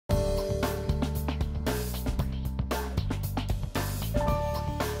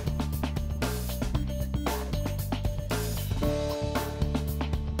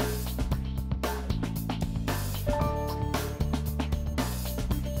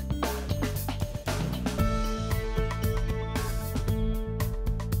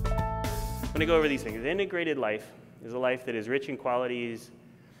to go over these things. An integrated life is a life that is rich in qualities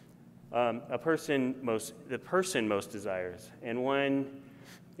the person most desires, and one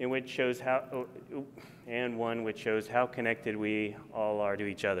which shows how connected we all are to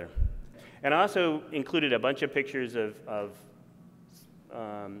each other. And I also included a bunch of pictures of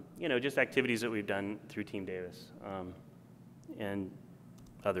just activities that we've done through Team Davis and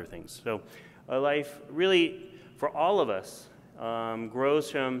other things. So a life really, for all of us,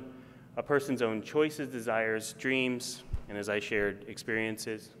 grows from a person's own choices, desires, dreams, and as I shared,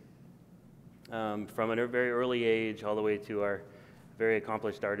 experiences. From a very early age all the way to our very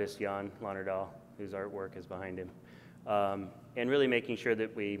accomplished artist, Jan Launerdal, whose artwork is behind him. And really making sure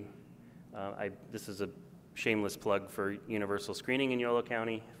that this is a shameless plug for universal screening in Yolo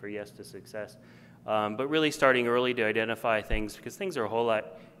County for Yes to Success. But really starting early to identify things, because things are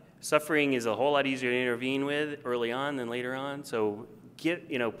suffering is a whole lot easier to intervene with early on than later on. So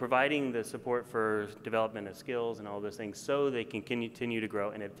providing the support for development of skills and all those things so they can continue to grow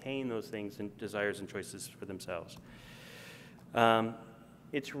and obtain those things and desires and choices for themselves.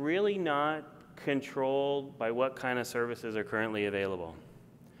 It's really not controlled by what kind of services are currently available.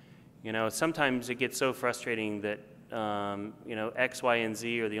 Sometimes it gets so frustrating that X, Y, and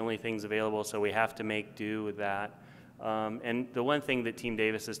Z are the only things available, so we have to make do with that. And the one thing that Team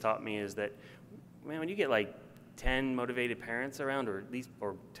Davis has taught me is that, man, when you get like 10 motivated parents around, or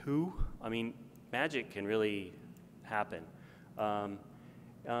 2, I mean, magic can really happen. The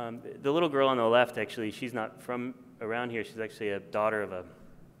little girl on the left, actually, she's not from around here. She's actually a daughter of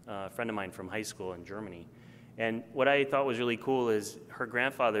a friend of mine from high school in Germany. And what I thought was really cool is her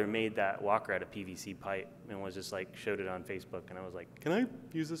grandfather made that walker out of PVC pipe and was just like, showed it on Facebook. And I was like, can I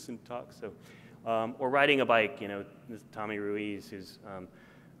use this and talk? So, or riding a bike, this Tommy Ruiz, who's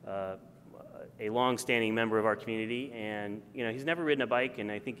a long-standing member of our community, and he's never ridden a bike,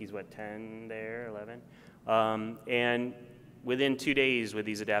 and I think he's 10 there, 11, and within 2 days with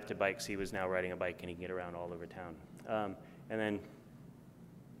these adapted bikes, he was now riding a bike and he can get around all over town. And then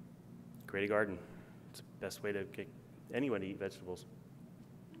create a garden. It's the best way to get anyone to eat vegetables.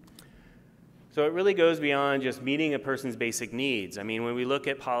 So it really goes beyond just meeting a person's basic needs. I mean, when we look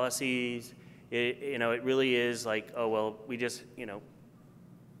at policies, it really is like, oh well, we just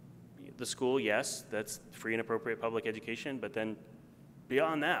the school, yes, that's free and appropriate public education, but then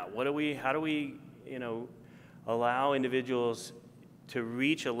beyond that, how do we, allow individuals to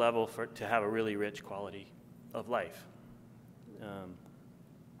reach a level to have a really rich quality of life?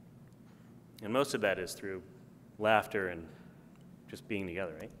 And most of that is through laughter and just being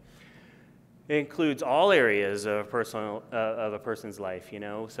together, right? It includes all areas of a person's life,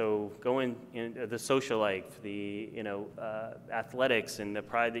 So going in the social life, the athletics, and the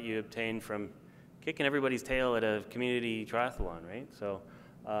pride that you obtain from kicking everybody's tail at a community triathlon, right? So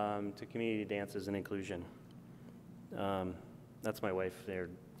to community dances and inclusion. That's my wife there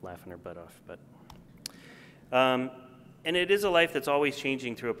laughing her butt off, but. And it is a life that's always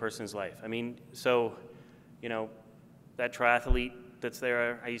changing through a person's life. I mean, so, that triathlete that's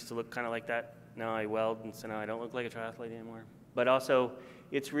there, I used to look kind of like that. Now I weld, and so now I don't look like a triathlete anymore. But also,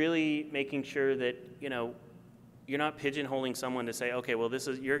 it's really making sure that, you're not pigeonholing someone to say, okay, well,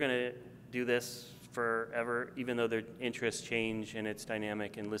 you're going to do this forever, even though their interests change and it's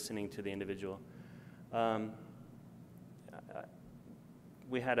dynamic, and listening to the individual.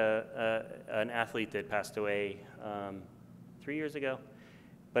 We had an athlete that passed away 3 years ago,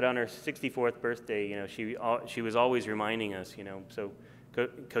 but on her 64th birthday, she was always reminding us, so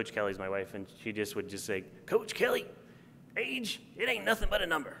Coach Kelly's my wife, and she would just say, Coach Kelly, age, it ain't nothing but a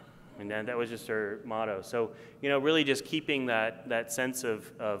number. And that was just her motto. So, really just keeping that sense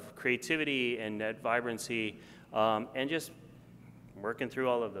of creativity and that vibrancy, and just working through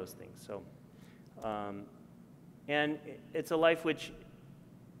all of those things. So, and it's a life which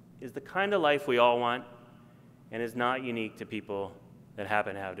is the kind of life we all want and is not unique to people that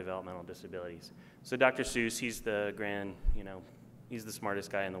happen to have developmental disabilities. So Dr. Seuss, he's the he's the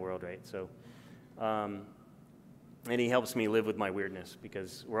smartest guy in the world, right? So, and he helps me live with my weirdness,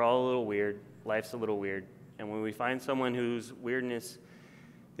 because we're all a little weird, life's a little weird, and when we find someone whose weirdness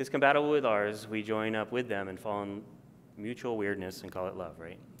is compatible with ours, we join up with them and fall in mutual weirdness and call it love,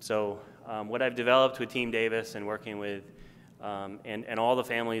 right? So what I've developed with Team Davis and working with and all the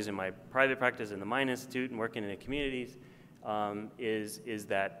families in my private practice and the Mind Institute and working in the communities is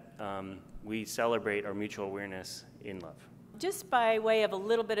that we celebrate our mutual awareness in love. Just by way of a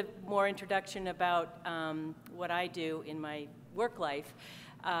little bit of more introduction about what I do in my work life,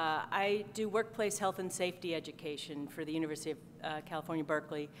 I do workplace health and safety education for the University of California,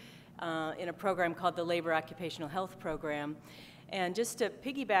 Berkeley, in a program called the Labor Occupational Health Program. And just to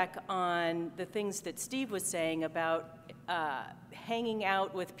piggyback on the things that Steve was saying about hanging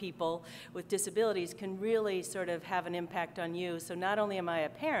out with people with disabilities can really sort of have an impact on you. So not only am I a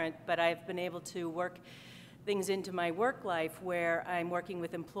parent, but I've been able to work things into my work life where I'm working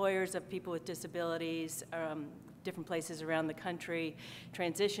with employers of people with disabilities, different places around the country,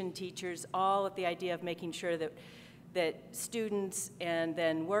 transition teachers, all with the idea of making sure that students and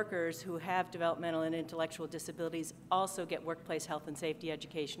then workers who have developmental and intellectual disabilities also get workplace health and safety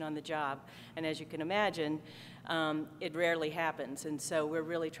education on the job. And as you can imagine, it rarely happens. And so we're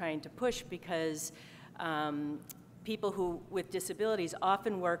really trying to push because people with disabilities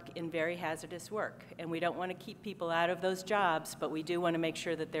often work in very hazardous work. And we don't want to keep people out of those jobs, but we do want to make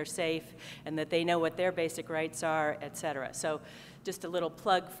sure that they're safe and that they know what their basic rights are, et cetera. So just a little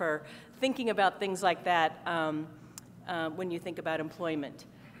plug for thinking about things like that when you think about employment.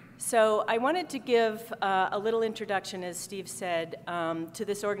 So I wanted to give a little introduction, as Steve said, to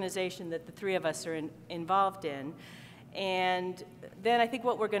this organization that the three of us are involved in. And then I think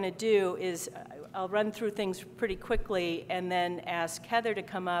what we're going to do is I'll run through things pretty quickly and then ask Heather to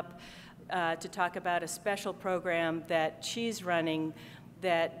come up to talk about a special program that she's running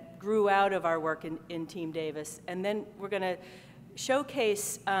that grew out of our work in Team Davis. And then we're going to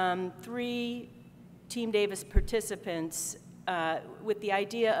showcase 3 Team Davis participants with the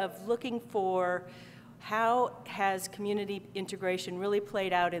idea of looking for how has community integration really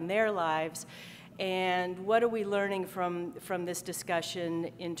played out in their lives, and what are we learning from this discussion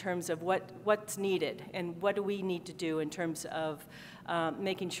in terms of what's needed and what do we need to do in terms of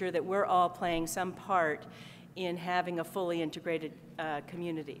making sure that we're all playing some part in having a fully integrated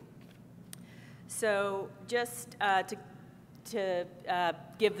community. So just to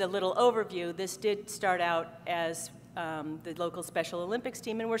give the little overview, this did start out as the local Special Olympics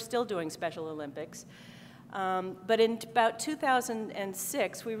team, and we're still doing Special Olympics. But in about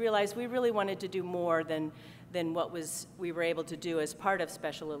 2006, we realized we really wanted to do more than what we were able to do as part of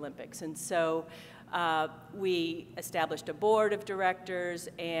Special Olympics. And so we established a board of directors,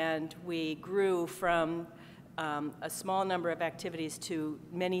 and we grew from a small number of activities to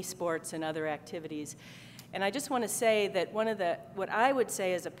many sports and other activities. And I just want to say that what I would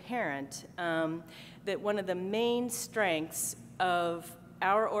say as a parent, that one of the main strengths of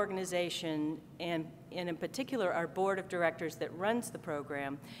our organization, and in particular our board of directors that runs the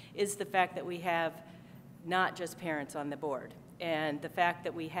program, is the fact that we have not just parents on the board, and the fact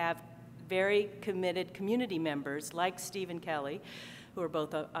that we have very committed community members like Steve and Kelly, who are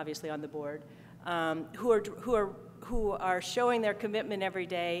both obviously on the board, who are showing their commitment every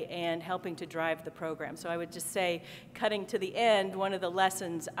day and helping to drive the program. So I would just say, cutting to the end, one of the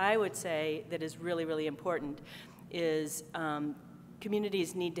lessons I would say that is really, really important is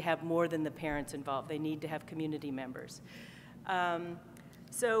communities need to have more than the parents involved. They need to have community members.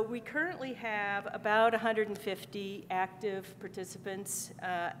 So we currently have about 150 active participants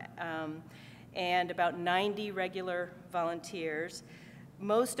and about 90 regular volunteers.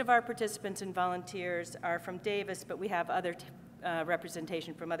 Most of our participants and volunteers are from Davis, but we have other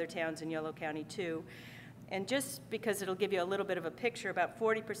representation from other towns in Yolo County too. And just because it'll give you a little bit of a picture, about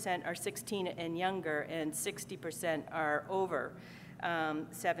 40% are 16 and younger, and 60% are over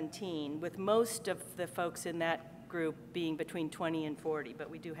 17, with most of the folks in that group being between 20 and 40, but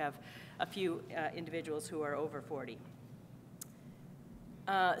we do have a few individuals who are over 40.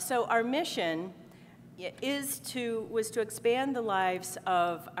 So our mission was to expand the lives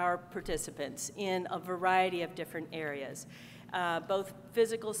of our participants in a variety of different areas, both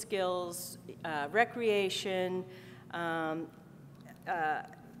physical skills, recreation,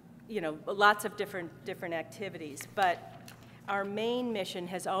 lots of different activities. But our main mission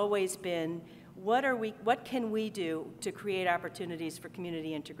has always been, what can we do to create opportunities for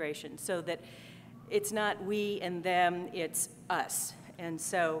community integration so that it's not we and them, it's us. And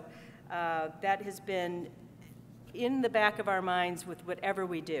so that has been in the back of our minds with whatever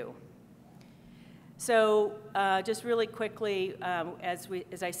we do. So just really quickly, as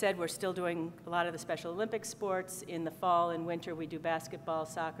I said, we're still doing a lot of the Special Olympics sports. In the fall and winter, we do basketball,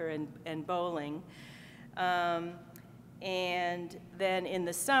 soccer, and bowling. And then in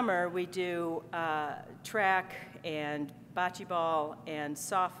the summer, we do track and bocce ball and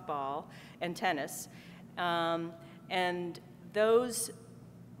softball and tennis. And those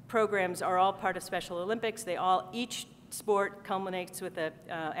programs are all part of Special Olympics. Each sport culminates with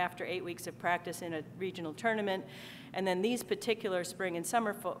after 8 weeks of practice in a regional tournament. And then these particular spring and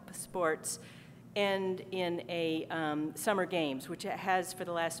summer sports end in a summer games, which it has for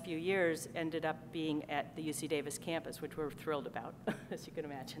the last few years ended up being at the UC Davis campus, which we're thrilled about, as you can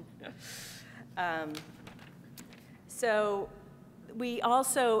imagine. So we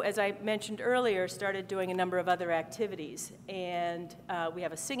also, as I mentioned earlier, started doing a number of other activities. And we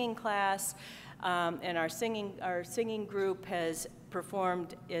have a singing class, and our singing group has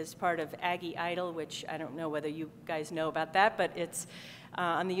performed as part of Aggie Idol, which I don't know whether you guys know about that, but it's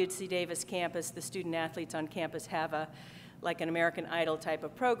on the UC Davis campus. The student athletes on campus have like an American Idol type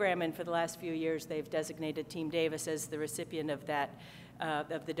of program, and for the last few years they've designated Team Davis as the recipient of that,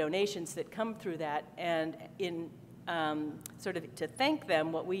 of the donations that come through that. And in sort of to thank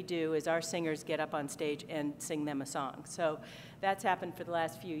them, what we do is our singers get up on stage and sing them a song. So that's happened for the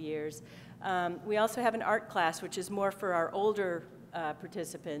last few years. We also have an art class, which is more for our older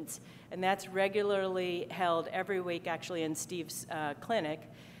participants, and that's regularly held every week, actually, in Steve's clinic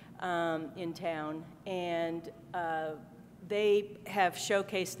in town. And they have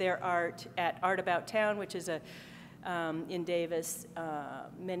showcased their art at Art About Town, which is in Davis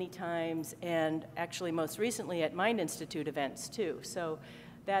many times, and actually most recently at Mind Institute events too. So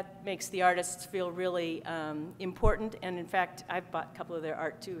that makes the artists feel really important, and in fact I've bought a couple of their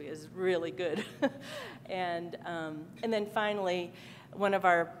art too. Is really good. And then finally, one of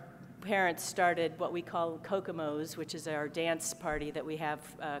our parents started what we call Kokomo's, which is our dance party that we have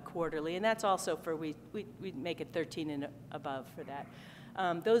quarterly, and that's also for, we make it 13 and above for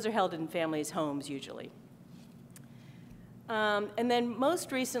that. Those are held in families' homes usually. And then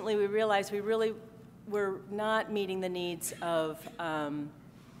most recently we realized we really were not meeting the needs of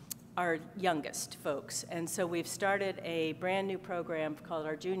our youngest folks, and so we've started a brand new program called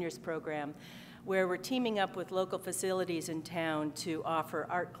our Juniors program, where we're teaming up with local facilities in town to offer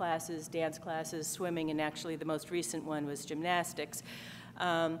art classes, dance classes, swimming, and actually the most recent one was gymnastics.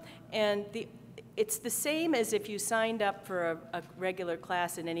 And it's the same as if you signed up for a regular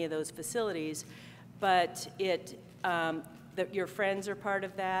class in any of those facilities, but your friends are part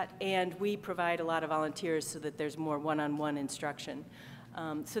of that, and we provide a lot of volunteers so that there's more one-on-one instruction.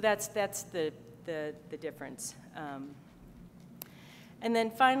 So that's the difference. And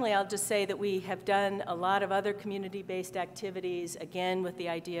then finally, I'll just say that we have done a lot of other community-based activities, again, with the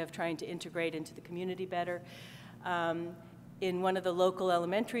idea of trying to integrate into the community better. In one of the local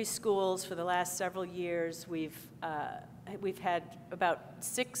elementary schools for the last several years, we've had about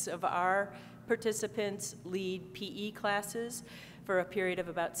 6 of our participants lead PE classes for a period of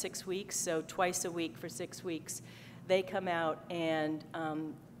about 6 weeks, so twice a week for 6 weeks. They come out and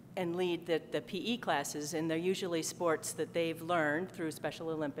lead the PE classes, and they're usually sports that they've learned through Special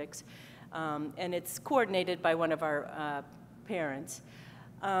Olympics, and it's coordinated by one of our parents.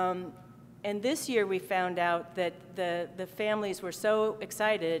 And this year we found out that the families were so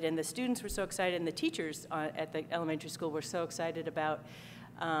excited, and the students were so excited, and the teachers at the elementary school were so excited about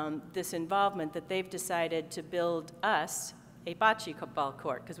this involvement that they've decided to build us a bocce ball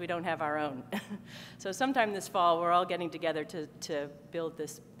court, because we don't have our own. So sometime this fall, we're all getting together to build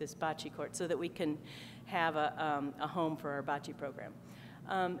this bocce court so that we can have a home for our bocce program.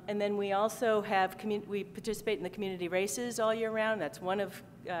 And then we also have, we participate in the community races all year round. That's one of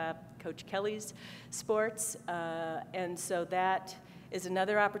Coach Kelly's sports. And so that is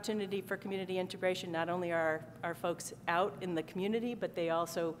another opportunity for community integration. Not only are our folks out in the community, but they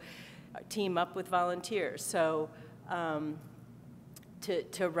also team up with volunteers. So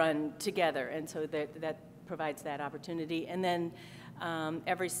to run together, and so that provides that opportunity. And then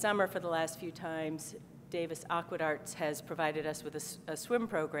every summer for the last few times, Davis Aquadarts has provided us with a swim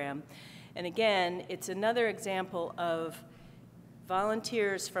program. And again, it's another example of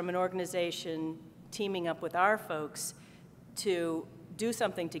volunteers from an organization teaming up with our folks to do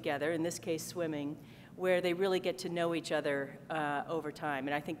something together, in this case swimming, where they really get to know each other over time.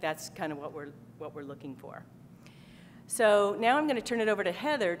 And I think that's kind of what we're looking for. So now I'm going to turn it over to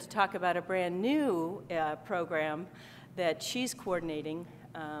Heather to talk about a brand new program that she's coordinating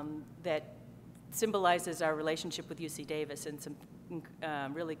that symbolizes our relationship with UC Davis and some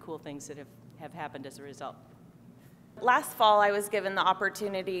really cool things that have happened as a result. Last fall, I was given the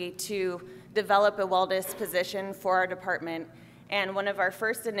opportunity to develop a wellness position for our department, and one of our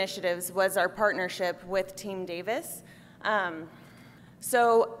first initiatives was our partnership with Team Davis.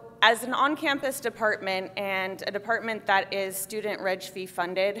 So as an on-campus department and a department that is student reg fee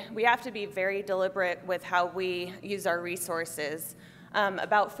funded, we have to be very deliberate with how we use our resources.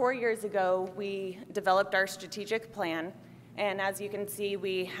 About 4 years ago, we developed our strategic plan, and as you can see,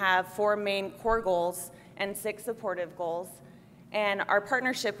 we have 4 main core goals and 6 supportive goals. And our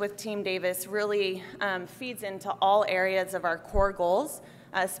partnership with Team Davis really feeds into all areas of our core goals,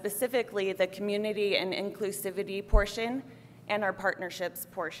 specifically the community and inclusivity portion and our partnerships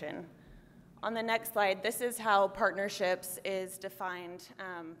portion. On the next slide, this is how partnerships is defined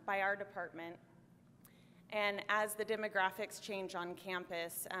by our department. And as the demographics change on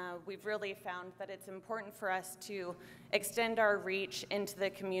campus, we've really found that it's important for us to extend our reach into the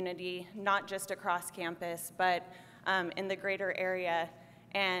community, not just across campus, but in the greater area,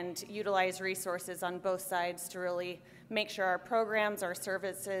 and utilize resources on both sides to really make sure our programs, our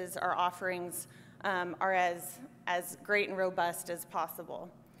services, our offerings are as great and robust as possible.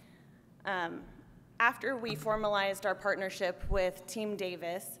 After we formalized our partnership with Team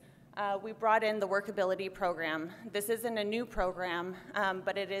Davis, we brought in the Workability Program. This isn't a new program,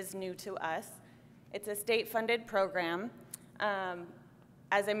 but it is new to us. It's a state-funded program.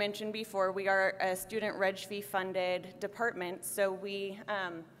 As I mentioned before, we are a student reg fee-funded department, so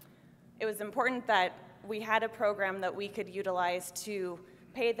it was important that we had a program that we could utilize to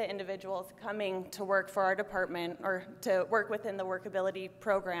pay the individuals coming to work for our department or to work within the Workability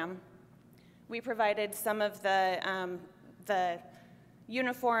Program. We provided some of the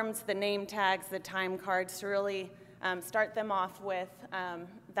uniforms, the name tags, the time cards to really start them off with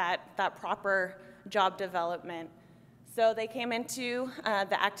that proper job development. So they came into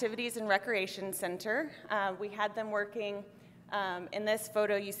the Activities and Recreation Center. We had them working, in this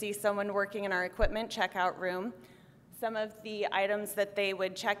photo you see someone working in our equipment checkout room. Some of the items that they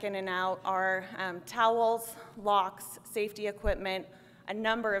would check in and out are towels, locks, safety equipment, a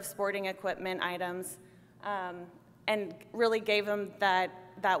number of sporting equipment items, and really gave them that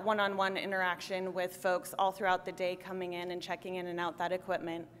one-on-one interaction with folks all throughout the day coming in and checking in and out that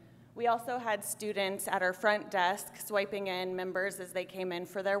equipment. We also had students at our front desk swiping in members as they came in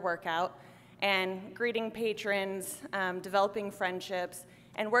for their workout and greeting patrons, developing friendships,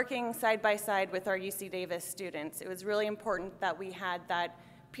 and working side by side with our UC Davis students. It was really important that we had that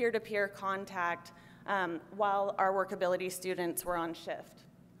peer-to-peer contact while our Workability students were on shift.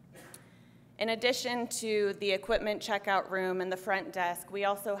 In addition to the equipment checkout room and the front desk, we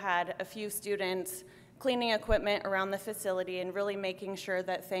also had a few students cleaning equipment around the facility and really making sure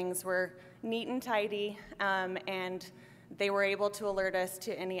that things were neat and tidy, and they were able to alert us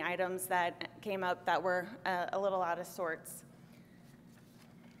to any items that came up that were a little out of sorts.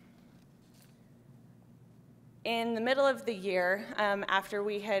 In the middle of the year, after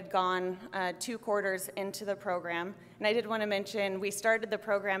we had gone 2 quarters into the program, and I did want to mention, we started the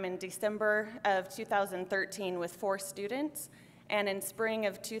program in December of 2013 with 4 students, and in spring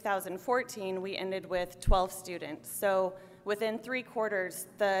of 2014, we ended with 12 students. So within 3 quarters,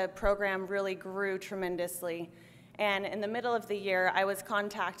 the program really grew tremendously. And in the middle of the year, I was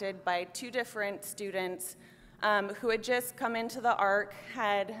contacted by 2 different students who had just come into the ARC,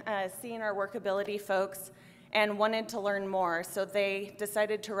 had seen our Workability folks, and wanted to learn more. So they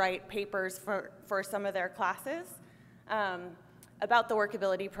decided to write papers for some of their classes about the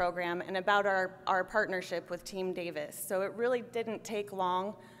Workability Program and about our partnership with Team Davis. So it really didn't take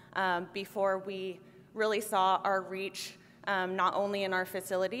long before we really saw our reach, not only in our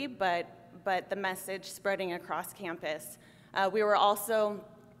facility, but the message spreading across campus. We were also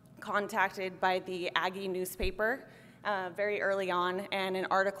contacted by the Aggie newspaper very early on, and an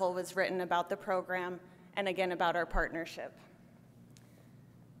article was written about the program and again about our partnership.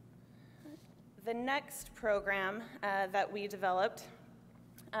 The next program that we developed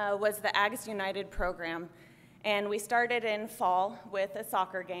was the Ags United program, and we started in fall with a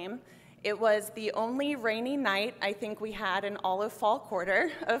soccer game. It was the only rainy night I think we had in all of fall quarter,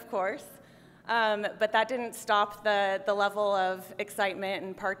 of course, but that didn't stop the level of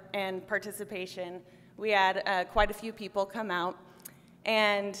excitement and participation. We had quite a few people come out.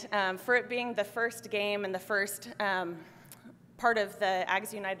 And for it being the first game and the first part of the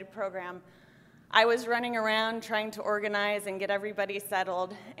Ags United program, I was running around trying to organize and get everybody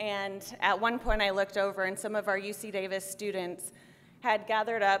settled. And at one point I looked over and some of our UC Davis students had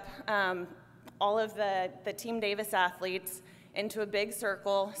gathered up all of the Team Davis athletes into a big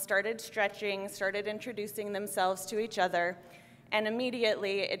circle, started stretching, started introducing themselves to each other, and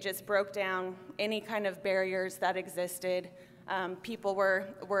immediately it just broke down any kind of barriers that existed. People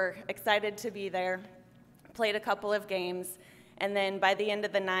were excited to be there, played a couple of games, and then by the end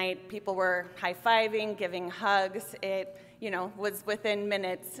of the night, people were high-fiving, giving hugs. It, was within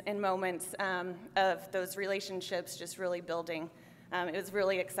minutes and moments of those relationships just really building. It was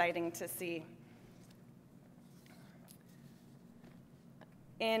really exciting to see.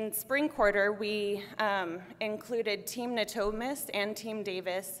 In spring quarter, we included Team Natomas and Team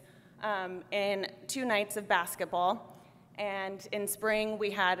Davis in 2 nights of basketball. And in spring, we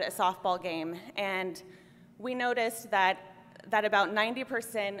had a softball game. And we noticed that about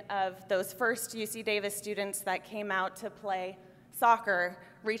 90% of those first UC Davis students that came out to play soccer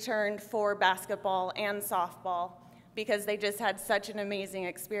returned for basketball and softball because they just had such an amazing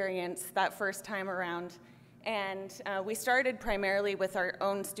experience that first time around. And we started primarily with our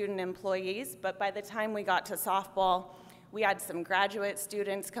own student employees, but by the time we got to softball, we had some graduate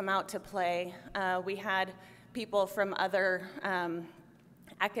students come out to play. We had people from other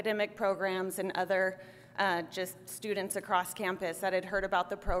academic programs and other just students across campus that had heard about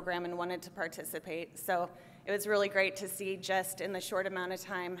the program and wanted to participate. So it was really great to see just in the short amount of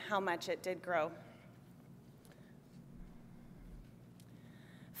time how much it did grow.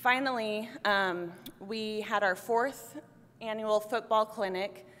 Finally, we had our 4th annual football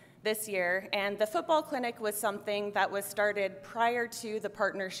clinic this year, and the football clinic was something that was started prior to the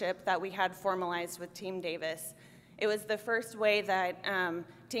partnership that we had formalized with Team Davis. It was the first way that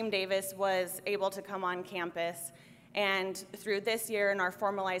Team Davis was able to come on campus, and through this year in our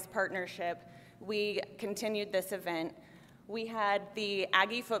formalized partnership, we continued this event. We had the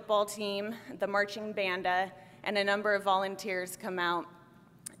Aggie football team, the marching banda, and a number of volunteers come out.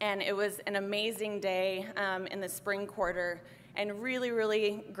 And it was an amazing day in the spring quarter, and really,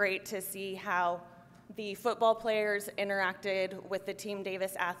 really great to see how the football players interacted with the Team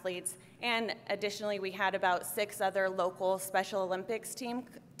Davis athletes. And additionally, we had about 6 other local Special Olympics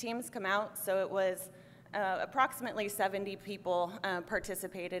teams come out, so it was approximately 70 people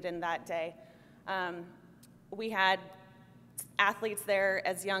participated in that day. We had athletes there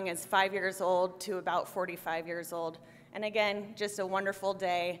as young as 5 years old to about 45 years old. And again, just a wonderful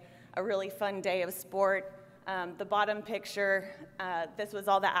day, a really fun day of sport. The bottom picture, this was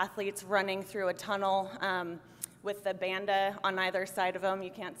all the athletes running through a tunnel with the banda on either side of them.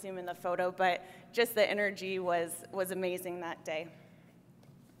 You can't see them in the photo, but just the energy was amazing that day.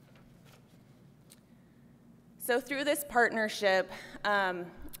 So through this partnership,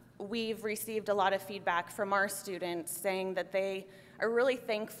 we've received a lot of feedback from our students saying that they are really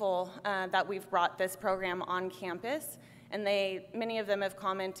thankful that we've brought this program on campus, and many of them have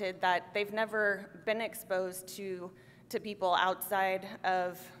commented that they've never been exposed to people outside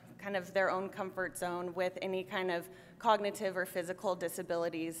of kind of their own comfort zone with any kind of cognitive or physical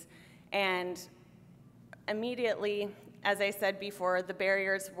disabilities. And immediately, as I said before, the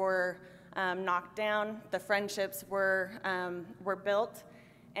barriers were knocked down, the friendships were built,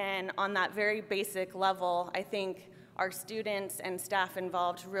 and on that very basic level, I think our students and staff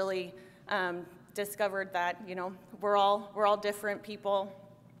involved really discovered that, you know, we're all different people.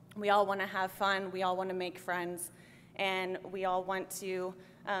 We all want to have fun. We all want to make friends, and we all want to,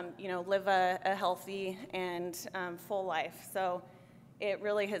 you know, live a healthy and full life. So it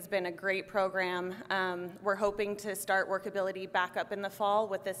really has been a great program. We're hoping to start workability back up in the fall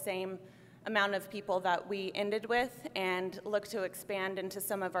with the same amount of people that we ended with, and look to expand into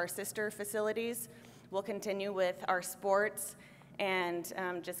some of our sister facilities. We'll continue with our sports and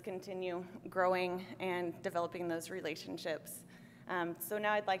just continue growing and developing those relationships. So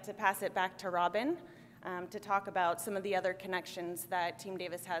now I'd like to pass it back to Robin to talk about some of the other connections that Team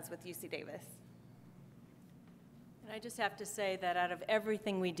Davis has with UC Davis. And I just have to say that out of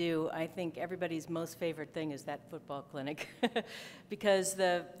everything we do, I think everybody's most favorite thing is that football clinic, because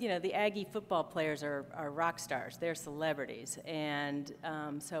the Aggie football players are rock stars. They're celebrities, and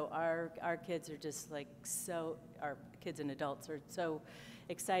so our kids are just like our kids and adults are so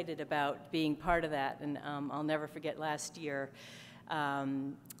excited about being part of that. And I'll never forget last year,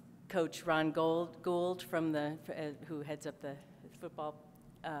 Coach Ron Gould from who heads up the football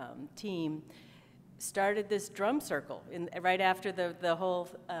team, started this drum circle right after the whole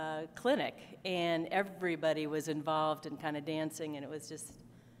clinic, and everybody was involved in kind of dancing, and it was just,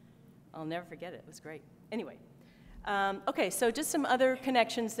 I'll never forget it. It was great. Anyway, okay, so just some other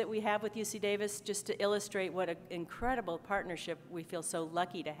connections that we have with UC Davis, just to illustrate what an incredible partnership we feel so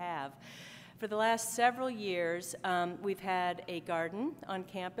lucky to have. For the last several years, we've had a garden on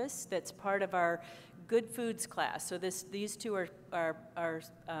campus that's part of our Good Foods class. So these two are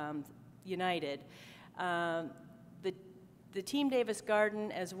united. The Team Davis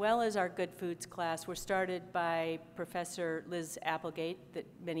Garden, as well as our Good Foods class, were started by Professor Liz Applegate, that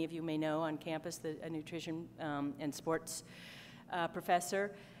many of you may know on campus, a nutrition and sports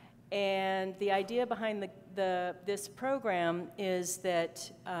professor. And the idea behind this program is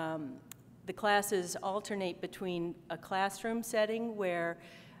that the classes alternate between a classroom setting where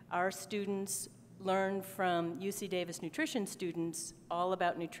our students learn from UC Davis nutrition students all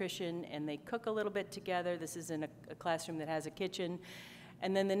about nutrition, and they cook a little bit together. This is in a classroom that has a kitchen.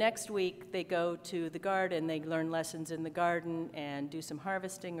 And then the next week, they go to the garden. They learn lessons in the garden and do some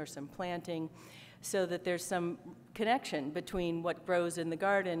harvesting or some planting, so that there's some connection between what grows in the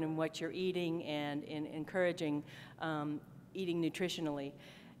garden and what you're eating, and in encouraging eating nutritionally.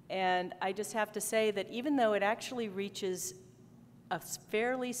 And I just have to say that even though it actually reaches a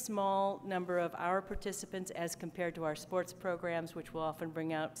fairly small number of our participants as compared to our sports programs, which will often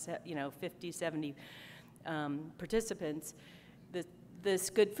bring out 50, 70 participants. This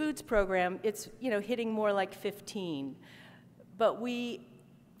Good Foods program, it's hitting more like 15. But we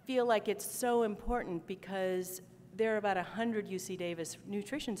feel like it's so important because there are about 100 UC Davis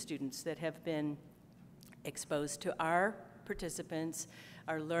nutrition students that have been exposed to our participants,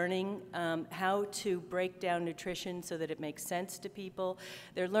 are learning how to break down nutrition so that it makes sense to people.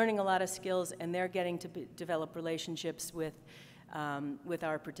 They're learning a lot of skills, and they're getting to develop relationships with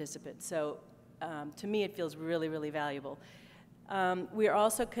our participants. So to me, it feels really, really valuable. We are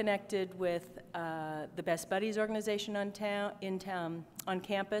also connected with the Best Buddies organization on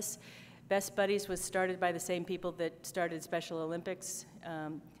campus. Best Buddies was started by the same people that started Special Olympics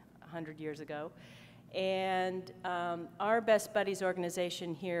 100 years ago. And our Best Buddies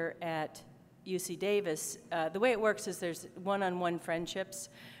organization here at UC Davis, the way it works is there's one-on-one friendships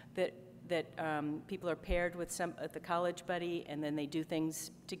that people are paired with the college buddy, and then they do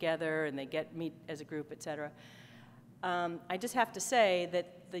things together, and they meet as a group, et cetera. I just have to say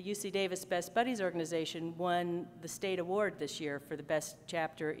that the UC Davis Best Buddies organization won the state award this year for the best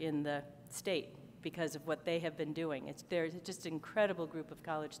chapter in the state because of what they have been doing. They're just an incredible group of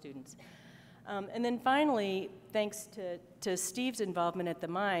college students. And then finally, thanks to Steve's involvement at the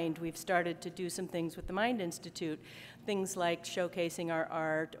Mind, we've started to do some things with the Mind Institute, things like showcasing our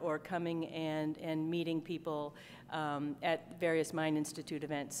art or coming and meeting people at various Mind Institute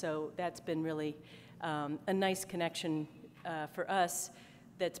events. So that's been really a nice connection for us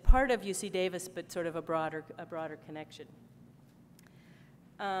that's part of UC Davis, but sort of a broader connection.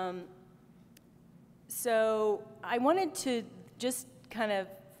 So I wanted to just kind of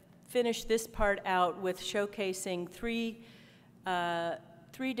finish this part out with showcasing three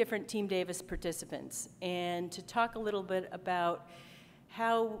different Team Davis participants, and to talk a little bit about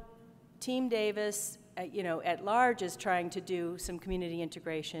how Team Davis, at large, is trying to do some community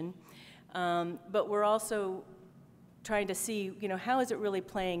integration, but we're also trying to see, how is it really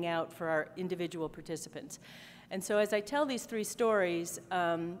playing out for our individual participants. And so as I tell these three stories,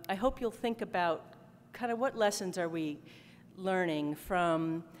 I hope you'll think about kind of what lessons are we learning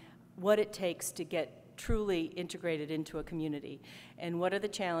from what it takes to get truly integrated into a community, and what are the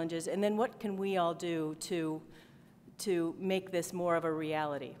challenges, and then what can we all do to make this more of a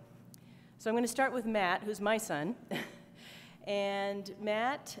reality. So I'm going to start with Matt, who's my son. And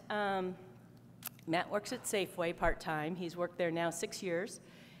Matt works at Safeway part-time. He's worked there now 6 years,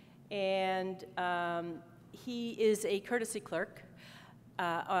 and he is a courtesy clerk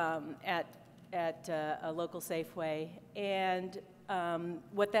at a local Safeway, and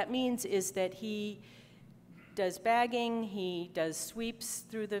what that means is that he does bagging, he does sweeps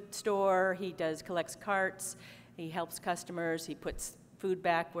through the store, he collects carts, he helps customers, he puts food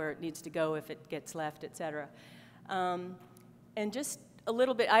back where it needs to go if it gets left, et cetera. And just a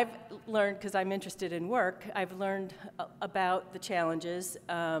little bit, I've learned, because I'm interested in work, I've learned about the challenges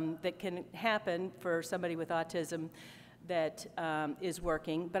that can happen for somebody with autism that is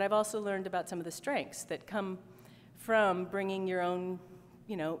working, but I've also learned about some of the strengths that come from bringing your own,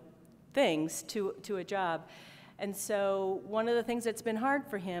 things to a job. And so one of the things that's been hard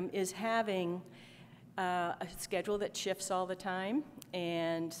for him is having a schedule that shifts all the time,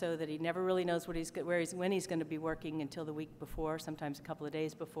 and so that he never really knows when he's going to be working until the week before, sometimes a couple of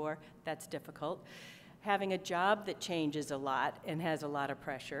days before. That's difficult. Having a job that changes a lot and has a lot of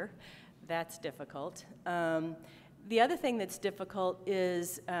pressure, that's difficult. The other thing that's difficult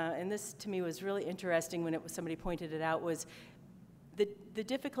is, and this to me was really interesting when somebody pointed it out, was the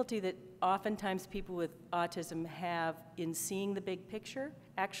difficulty that oftentimes people with autism have in seeing the big picture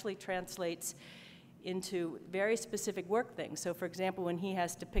actually translates into very specific work things. So for example, when he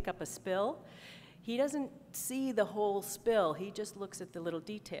has to pick up a spill, he doesn't see the whole spill, he just looks at the little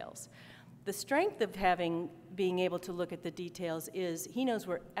details. The strength of being able to look at the details is he knows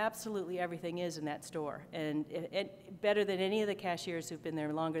where absolutely everything is in that store, and better than any of the cashiers who've been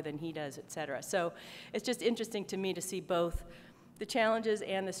there longer than he does, et cetera. So it's just interesting to me to see both the challenges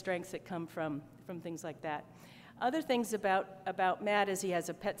and the strengths that come from things like that. Other things about Matt is he has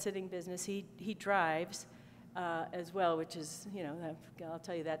a pet sitting business. He drives as well, which is, I'll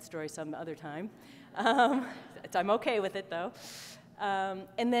tell you that story some other time. I'm okay with it though.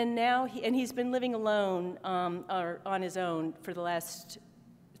 And then now, he's been living alone or on his own for the last,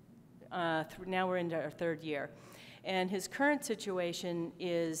 now we're into our third year. And his current situation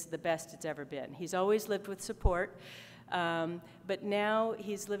is the best it's ever been. He's always lived with support, but now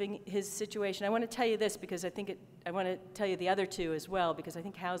he's living his situation. I want to tell you this because I want to tell you the other two as well, because I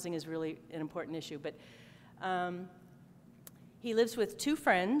think housing is really an important issue. But He lives with 2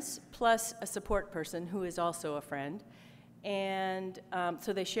 friends plus a support person who is also a friend. And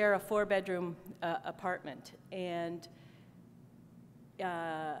so they share a 4-bedroom apartment. And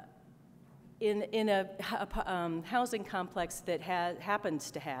in a housing complex that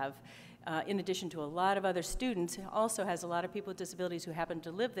happens to have, in addition to a lot of other students, also has a lot of people with disabilities who happen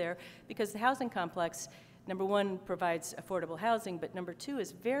to live there, because the housing complex, number 1, provides affordable housing, but number 2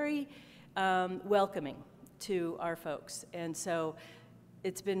 is very welcoming to our folks. And so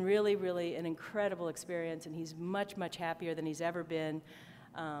it's been really, really an incredible experience, and he's much, much happier than he's ever been.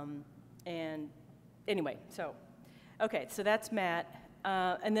 And anyway, so, okay, so that's Matt.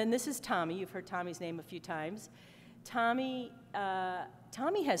 And then this is Tommy. You've heard Tommy's name a few times. Tommy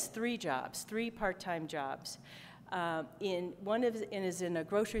has 3 jobs, 3 part-time jobs. One is in a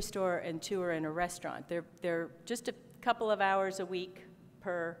grocery store, and 2 are in a restaurant. They're just a couple of hours a week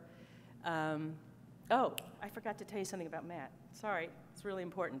per. Oh, I forgot to tell you something about Matt. Sorry, it's really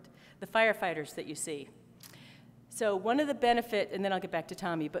important. The firefighters that you see. So one of the benefits, and then I'll get back to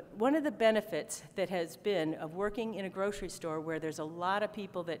Tommy, but one of the benefits that has been of working in a grocery store where there's a lot of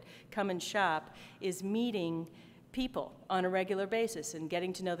people that come and shop is meeting people on a regular basis and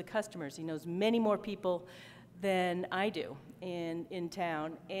getting to know the customers. He knows many more people than I do in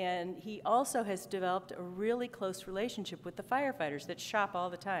town, and he also has developed a really close relationship with the firefighters that shop all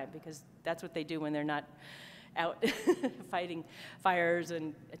the time, because that's what they do when they're not out fighting fires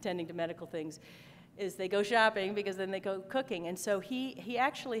and attending to medical things, is they go shopping because then they go cooking. And so he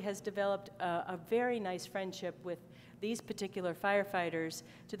actually has developed a very nice friendship with these particular firefighters,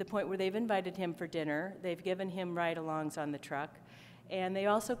 to the point where they've invited him for dinner, they've given him ride-alongs on the truck, and they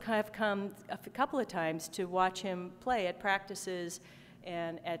also have come a couple of times to watch him play at practices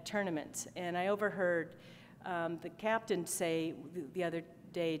and at tournaments. And I overheard the captain say the other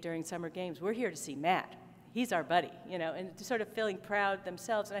day during summer games, "We're here to see Matt. He's our buddy," you know, and sort of feeling proud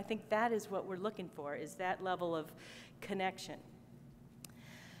themselves. And I think that is what we're looking for, is that level of connection.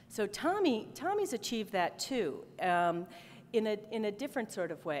 So Tommy's achieved that too, in a different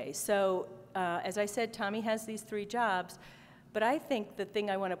sort of way. So as I said, Tommy has these 3 jobs, but I think the thing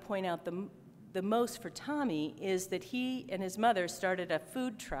I want to point out the most for Tommy is that he and his mother started a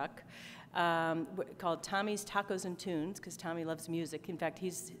food truck called Tommy's Tacos and Tunes, because Tommy loves music. In fact,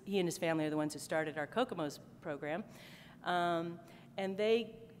 he and his family are the ones who started our Kokomo's program. And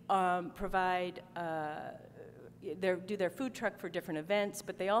they provide, do their food truck for different events,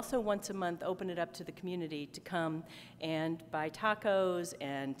 but they also once a month open it up to the community to come and buy tacos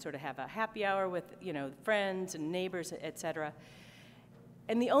and sort of have a happy hour with, you know, friends and neighbors, et cetera.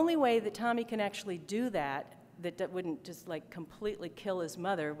 And the only way that Tommy can actually do that wouldn't just like completely kill his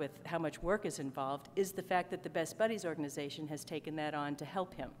mother with how much work is involved, is the fact that the Best Buddies organization has taken that on to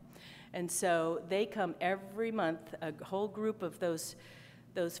help him. And so they come every month, a whole group of those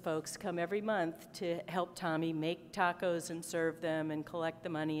folks come every month to help Tommy make tacos and serve them and collect the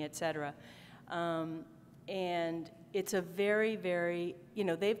money, et cetera. And it's a very, very, you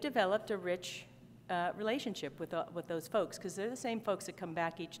know, they've developed a rich relationship with those folks, because they're the same folks that come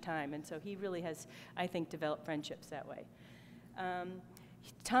back each time. And so he really has, I think, developed friendships that way.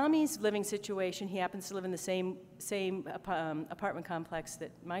 Tommy's living situation, he happens to live in the same apartment complex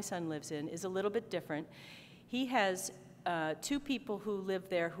that my son lives in, is a little bit different. He has 2 people who live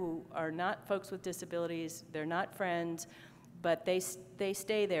there who are not folks with disabilities, they're not friends, but they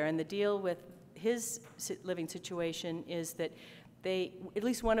stay there. And the deal with his living situation is that at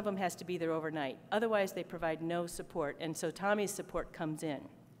least one of them has to be there overnight. Otherwise, they provide no support. And so Tommy's support comes in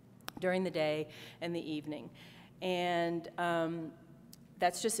during the day and the evening. And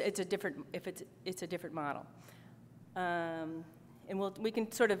that's just, it's a different model. And we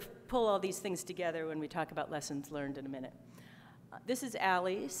can sort of pull all these things together when we talk about lessons learned in a minute. This is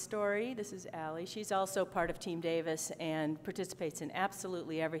Allie's story. This is Allie. She's also part of Team Davis and participates in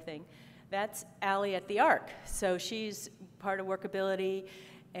absolutely everything. That's Allie at the ARC. So she's part of Workability,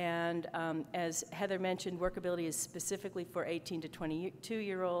 and as Heather mentioned, Workability is specifically for 18 to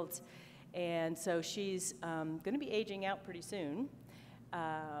 22-year-olds, and so she's going to be aging out pretty soon,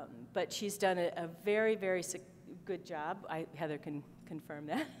 but she's done a very, very good job. Heather can confirm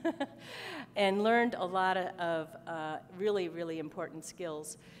that, and learned a lot of really, really important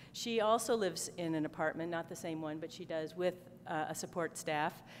skills. She also lives in an apartment, not the same one, but she does, with a support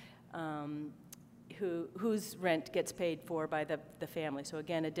staff. Whose rent gets paid for by the family. So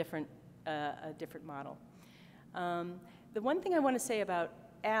again, a different model. The one thing I want to say about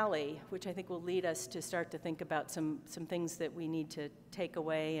Allie, which I think will lead us to start to think about some things that we need to take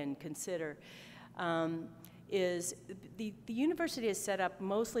away and consider, is the university is set up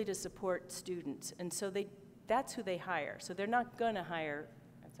mostly to support students, and so that's who they hire. So they're not going to hire,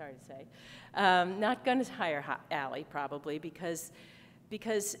 I'm sorry to say, not going to hire Allie probably because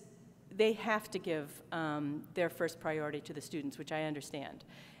they have to give their first priority to the students, which I understand.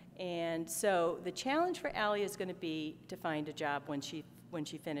 And so the challenge for Allie is going to be to find a job when she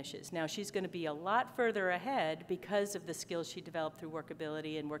finishes. Now, she's going to be a lot further ahead because of the skills she developed through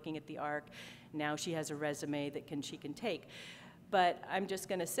workability and working at the ARC. Now she has a resume that she can take. But I'm just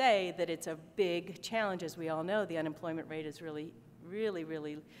going to say that it's a big challenge. As we all know, the unemployment rate is really, really,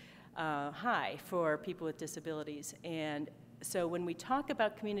 really high for people with disabilities. And so when we talk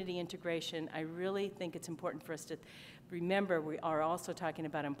about community integration, I really think it's important for us to remember we are also talking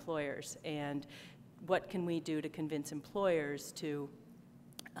about employers and what can we do to convince employers to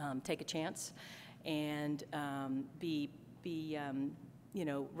take a chance and be you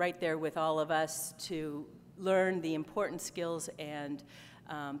know, right there with all of us to learn the important skills and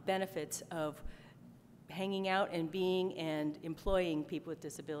benefits of hanging out and being and employing people with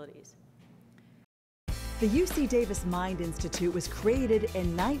disabilities. The UC Davis Mind Institute was created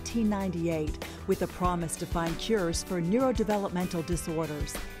in 1998 with a promise to find cures for neurodevelopmental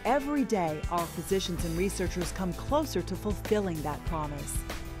disorders. Every day, our physicians and researchers come closer to fulfilling that promise.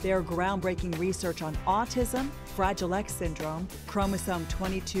 Their groundbreaking research on autism, Fragile X syndrome, chromosome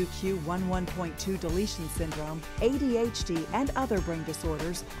 22q11.2 deletion syndrome, ADHD, and other brain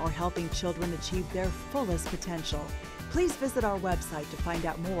disorders are helping children achieve their fullest potential. Please visit our website to find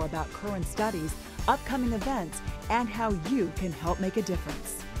out more about current studies, upcoming events, and how you can help make a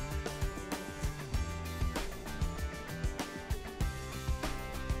difference.